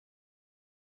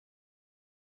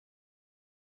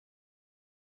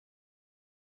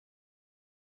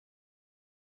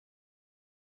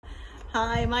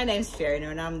Hi, my name's Fiona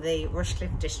and I'm the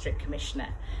Rushcliffe District Commissioner.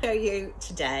 What I'll show you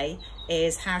today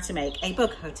is how to make a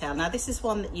bug hotel. Now this is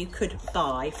one that you could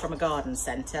buy from a garden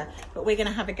centre, but we're going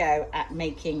to have a go at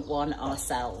making one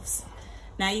ourselves.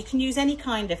 Now you can use any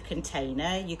kind of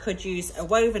container. You could use a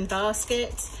woven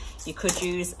basket, you could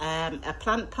use a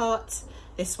plant pot.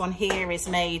 This one here is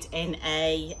made in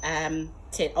a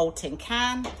old tin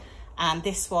can, and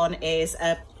this one is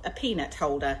a peanut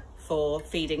holder for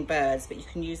feeding birds, but you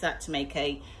can use that to make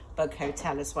a bug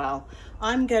hotel as well.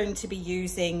 I'm going to be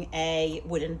using a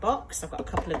wooden box. I've got a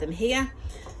couple of them here,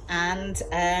 and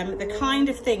the kind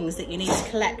of things that you need to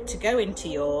collect to go into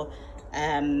your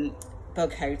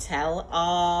bug hotel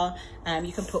are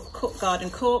you can put garden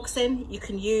corks in, you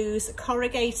can use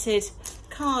corrugated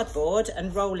cardboard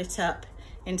and roll it up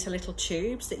into little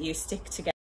tubes that you stick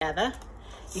together.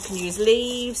 You can use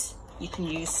leaves, you can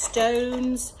use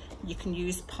stones, you can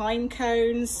use pine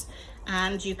cones,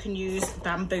 and you can use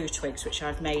bamboo twigs, which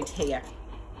I've made here.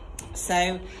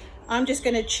 So I'm just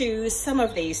going to choose some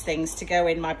of these things to go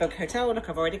in my bug hotel. Oh, look,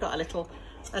 I've already got a little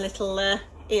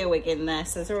earwig in there,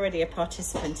 so there's already a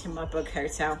participant in my bug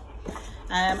hotel.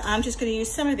 I'm just going to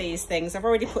use some of these things. I've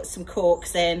already put some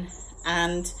corks in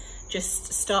and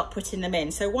just start putting them in.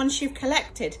 So once you've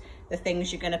collected the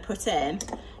things you're going to put in,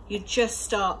 you just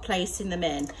start placing them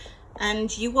in.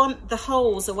 And you want the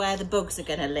holes are where the bugs are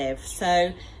going to live.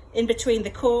 So in between the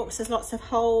corks, there's lots of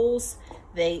holes.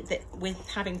 With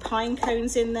having pine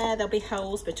cones in there, there'll be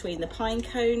holes between the pine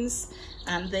cones,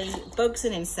 and the bugs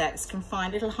and insects can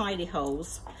find little hidey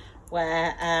holes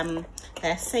where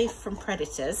they're safe from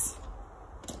predators,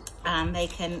 and they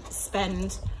can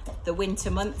spend the winter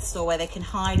months, or where they can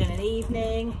hide in an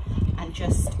evening and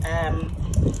just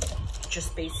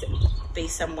be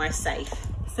somewhere safe.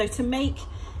 So to make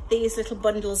these little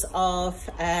bundles of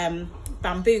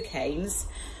bamboo canes,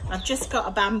 I've just got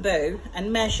a bamboo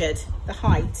and measured the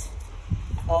height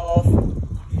of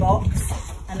the box,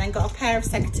 and then got a pair of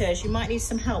secateurs. You might need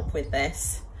some help with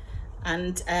this,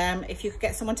 and if you could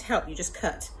get someone to help you, just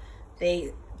cut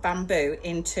the bamboo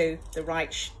into the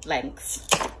right lengths.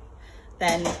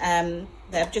 Then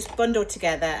they're just bundled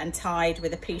together and tied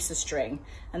with a piece of string,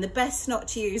 and the best knot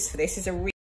to use for this is a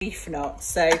reef knot.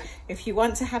 So if you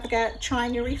want to have a go at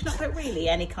trying your reef knot, but really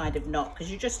any kind of knot,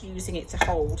 because you're just using it to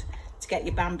hold, to get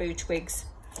your bamboo twigs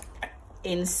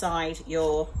inside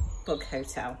your bug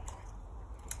hotel.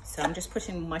 So I'm just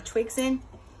putting my twigs in.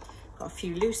 Got a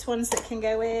few loose ones that can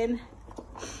go in,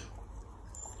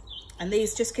 and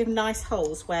these just give nice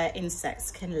holes where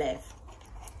insects can live.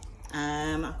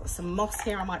 I've got some moss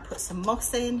here. I might put some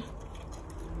moss in.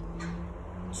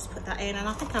 Just put that in, and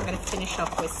I think I'm going to finish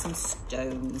off with some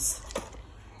stones.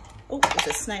 Oh, there's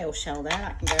a snail shell there,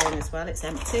 that can go in as well, it's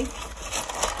empty.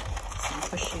 So I'm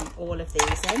pushing all of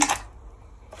these in.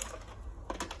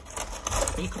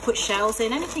 You can put shells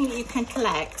in, anything that you can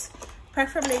collect,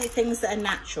 preferably things that are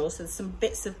natural, so there's some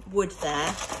bits of wood there,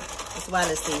 as well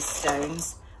as these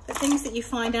stones. But things that you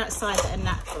find outside that are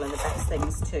natural are the best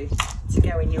things to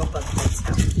go in your bug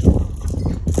hotel.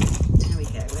 There we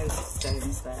go, loads of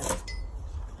stones there.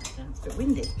 It's a bit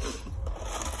windy.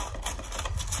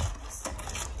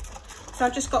 So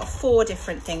I've just got 4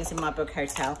 different things in my bug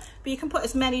hotel, but you can put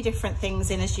as many different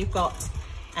things in as you've got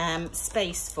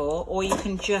space for, or you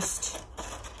can just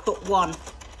put one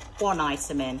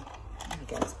item in. There we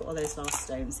go, let's put all those last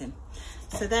stones in.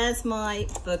 So there's my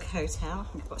bug hotel.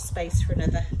 I've got space for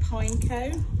another pine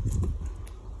cone.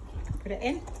 Put it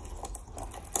in.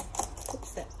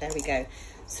 Oops, there we go.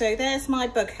 So there's my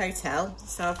bug hotel.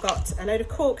 So I've got a load of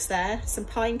corks there, some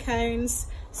pine cones,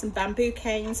 some bamboo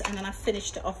canes, and then I've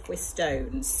finished it off with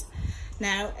stones.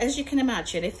 Now, as you can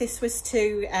imagine, if this was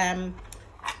to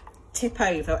tip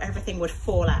over, everything would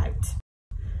fall out.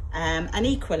 And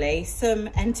equally, some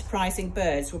enterprising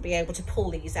birds will be able to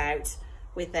pull these out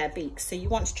with their beaks. So you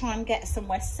want to try and get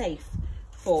somewhere safe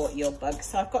for your bugs.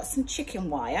 So I've got some chicken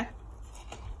wire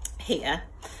here,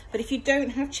 but if you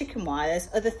don't have chicken wire, there's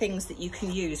other things that you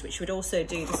can use which would also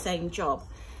do the same job.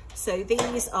 So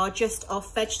these are just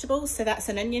off vegetables, so that's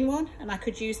an onion one, and I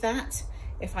could use that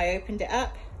if I opened it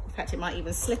up. In fact, it might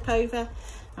even slip over,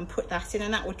 and put that in,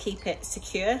 and that would keep it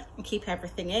secure and keep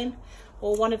everything in.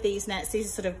 Or one of these nets, these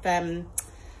are sort of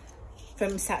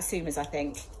from Satsumas, I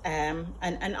think, and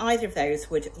either of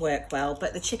those would work well,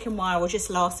 but the chicken wire will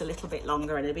just last a little bit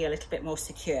longer and it'll be a little bit more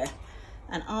secure.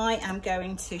 And I am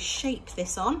going to shape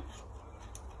this on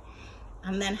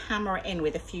and then hammer it in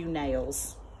with a few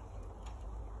nails.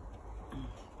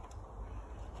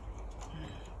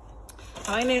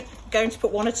 I'm only going to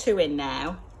put 1 or 2 in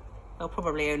now, well,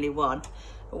 probably only 1,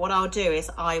 but what I'll do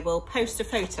is I will post a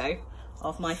photo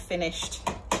of my finished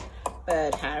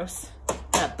birdhouse,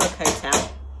 bug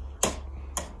hotel,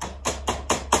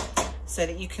 so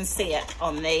that you can see it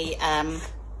on the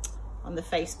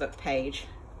Facebook page.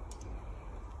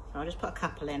 So I'll just put a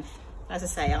couple in. As I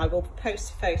say, I will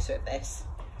post a photo of this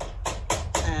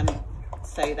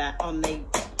so that on the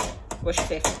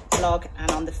Rushcliffe blog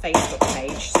and on the Facebook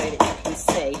page, so that you can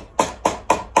see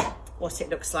what it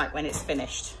looks like when it's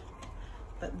finished.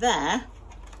 But there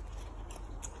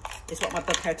is what my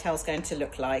bug hotel is going to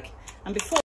look like. And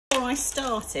before I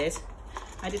started,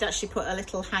 I did actually put a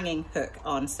little hanging hook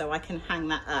on, so I can hang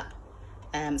that up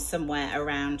somewhere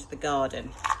around the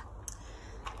garden.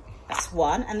 That's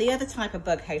one. And the other type of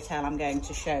bug hotel I'm going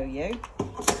to show you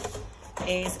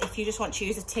is if you just want to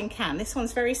use a tin can. This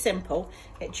one's very simple.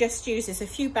 It just uses a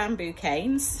few bamboo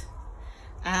canes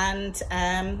and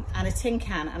a tin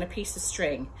can and a piece of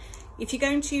string. If you're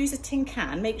going to use a tin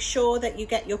can, make sure that you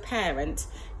get your parent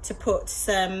to put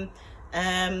some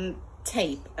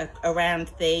tape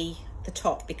around the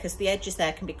top, because the edges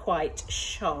there can be quite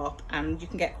sharp and you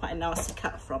can get quite a nasty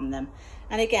cut from them.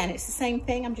 And again, it's the same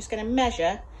thing. I'm just going to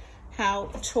measure how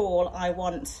tall I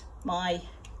want my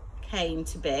cane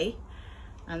to be,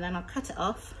 and then I'll cut it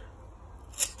off.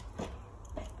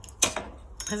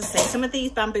 As I say, some of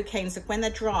these bamboo canes, when they're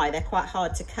dry, they're quite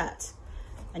hard to cut,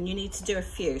 and you need to do a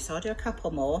few, so I'll do a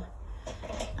couple more.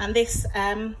 And this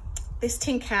this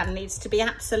tin can needs to be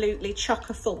absolutely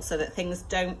chocker full so that things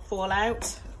don't fall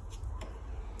out.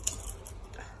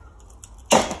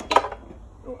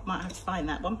 Oh, I might have to find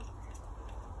that one.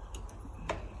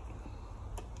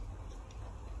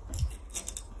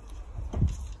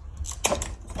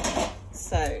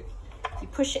 So you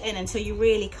push it in until you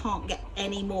really can't get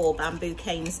any more bamboo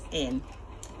canes in,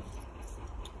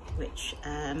 which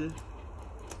I'm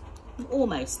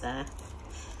almost there.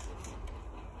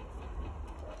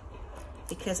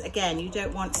 Because again, you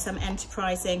don't want some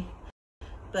enterprising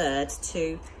bird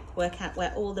to work out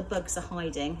where all the bugs are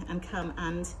hiding and come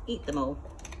and eat them all.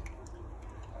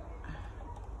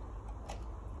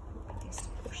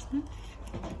 Just push them.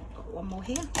 Got one more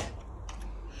here.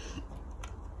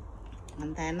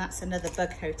 And then that's another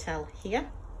bug hotel here.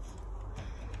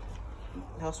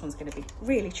 Last one's going to be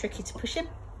really tricky to push in.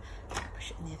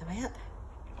 Push it in the other way up.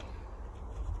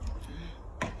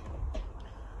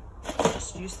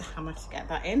 Just use the hammer to get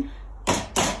that in.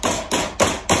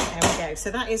 There we go. So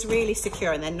that is really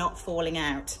secure and they're not falling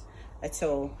out at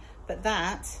all. But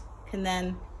that can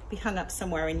then be hung up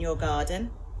somewhere in your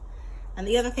garden. And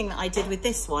the other thing that I did with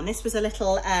this one, this was a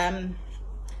little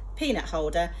peanut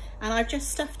holder, and I've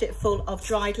just stuffed it full of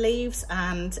dried leaves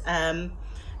and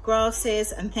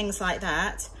grasses and things like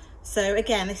that. So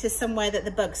again, this is somewhere that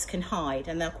the bugs can hide,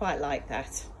 and they'll quite like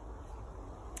that.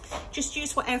 Just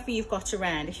use whatever you've got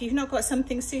around. If you've not got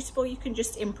something suitable, you can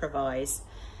just improvise.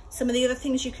 Some of the other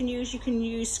things you can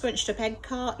use scrunched up egg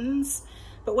cartons,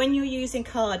 but when you're using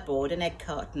cardboard and egg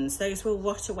cartons, those will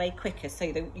rot away quicker,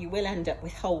 so that you will end up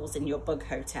with holes in your bug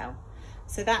hotel.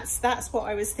 So that's what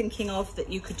I was thinking of that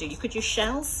you could do. You could use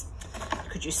shells, you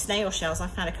could use snail shells. I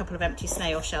found a couple of empty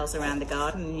snail shells around the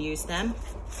garden and use them.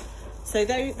 So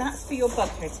that's for your bug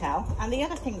hotel. And the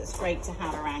other thing that's great to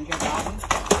have around your garden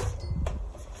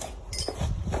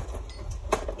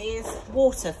is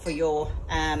water for your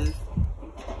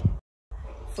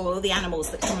for the animals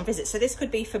that come and visit. So this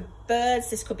could be for birds,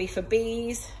 this could be for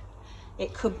bees,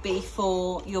 it could be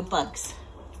for your bugs.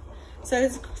 So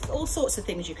there's all sorts of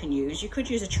things you can use. You could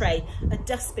use a tray. A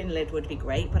dustbin lid would be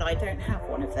great, but I don't have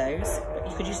one of those. But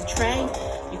you could use a tray.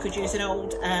 You could use an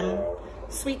old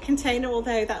sweet container,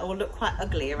 although that will look quite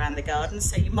ugly around the garden.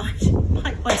 So you might want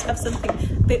to have something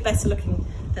a bit better looking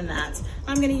than that.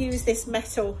 I'm going to use this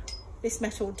metal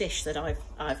dish that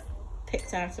I've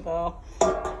picked out of our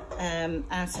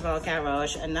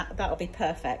garage, and that'll be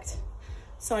perfect.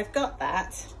 So I've got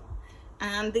that,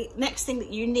 and the next thing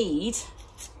that you need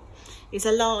is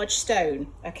a large stone.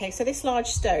 Okay, so this large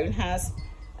stone has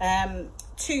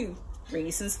two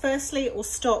reasons. Firstly, it will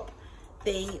stop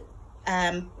the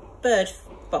bird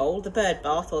bowl, the bird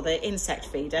bath or the insect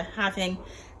feeder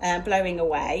blowing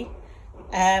away,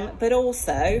 but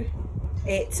also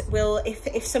it will,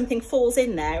 if something falls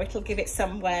in there, it'll give it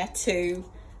somewhere to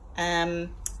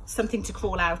something to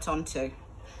crawl out onto.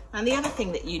 And the other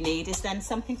thing that you need is then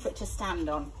something for it to stand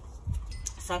on.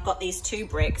 So I've got these two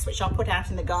bricks, which I'll put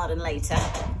out in the garden later.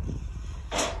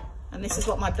 And this is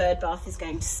what my bird bath is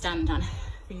going to stand on,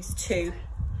 these two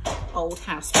old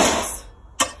house bricks.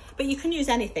 But you can use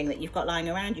anything that you've got lying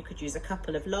around. You could use a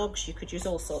couple of logs, you could use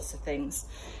all sorts of things.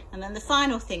 And then the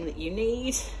final thing that you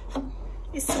need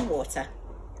is some water.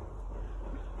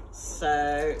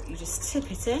 So you just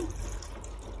tip it in,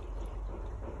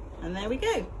 and there we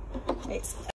go.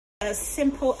 It's as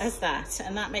simple as that,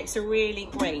 and that makes a really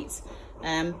great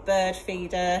bird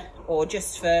feeder, or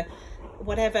just for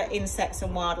whatever insects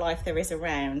and wildlife there is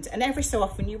around. And every so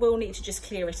often you will need to just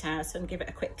clear it out and give it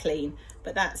a quick clean,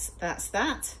 but that's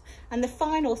that. And the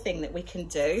final thing that we can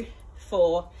do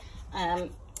for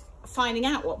finding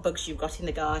out what bugs you've got in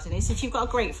the garden is, if you've got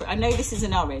a grapefruit, I know this is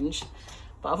an orange,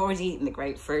 but I've already eaten the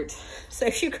grapefruit. So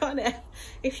if you've got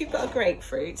a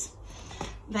grapefruit,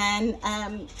 then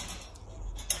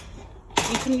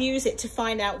you can use it to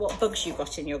find out what bugs you've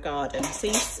got in your garden.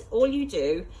 So all you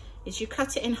do is you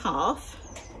cut it in half,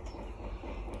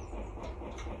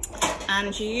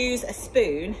 and you use a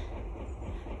spoon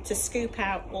to scoop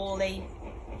out all the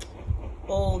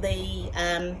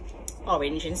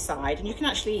orange inside, and you can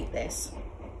actually eat this.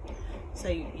 So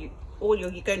all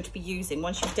you're going to be using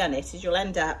once you've done it is you'll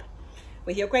end up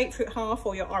with your grapefruit half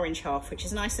or your orange half, which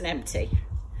is nice and empty,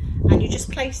 and you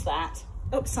just place that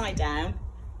upside down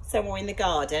somewhere in the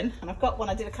garden. And I've got one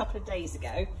I did a couple of days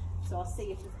ago, so I'll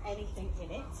see if there's anything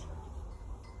in it.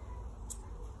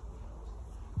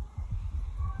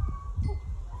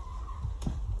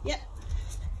 Yep.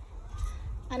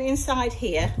 And inside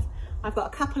here I've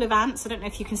got a couple of ants. I don't know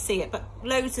if you can see it, but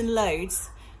loads and loads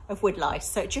of woodlice.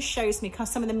 So it just shows me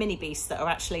some of the mini beasts that are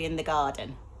actually in the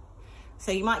garden.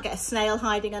 So you might get a snail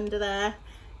hiding under there,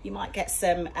 you might get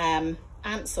some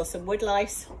ants or some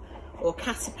woodlice, or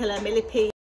caterpillar,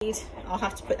 millipede. I'll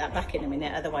have to put that back in a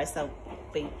minute, otherwise they'll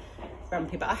be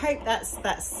grumpy. But I hope that's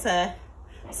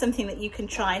something that you can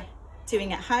try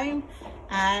doing at home,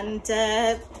 and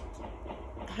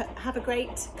have a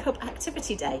great Cub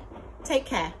Activity day. Take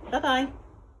care. Bye bye.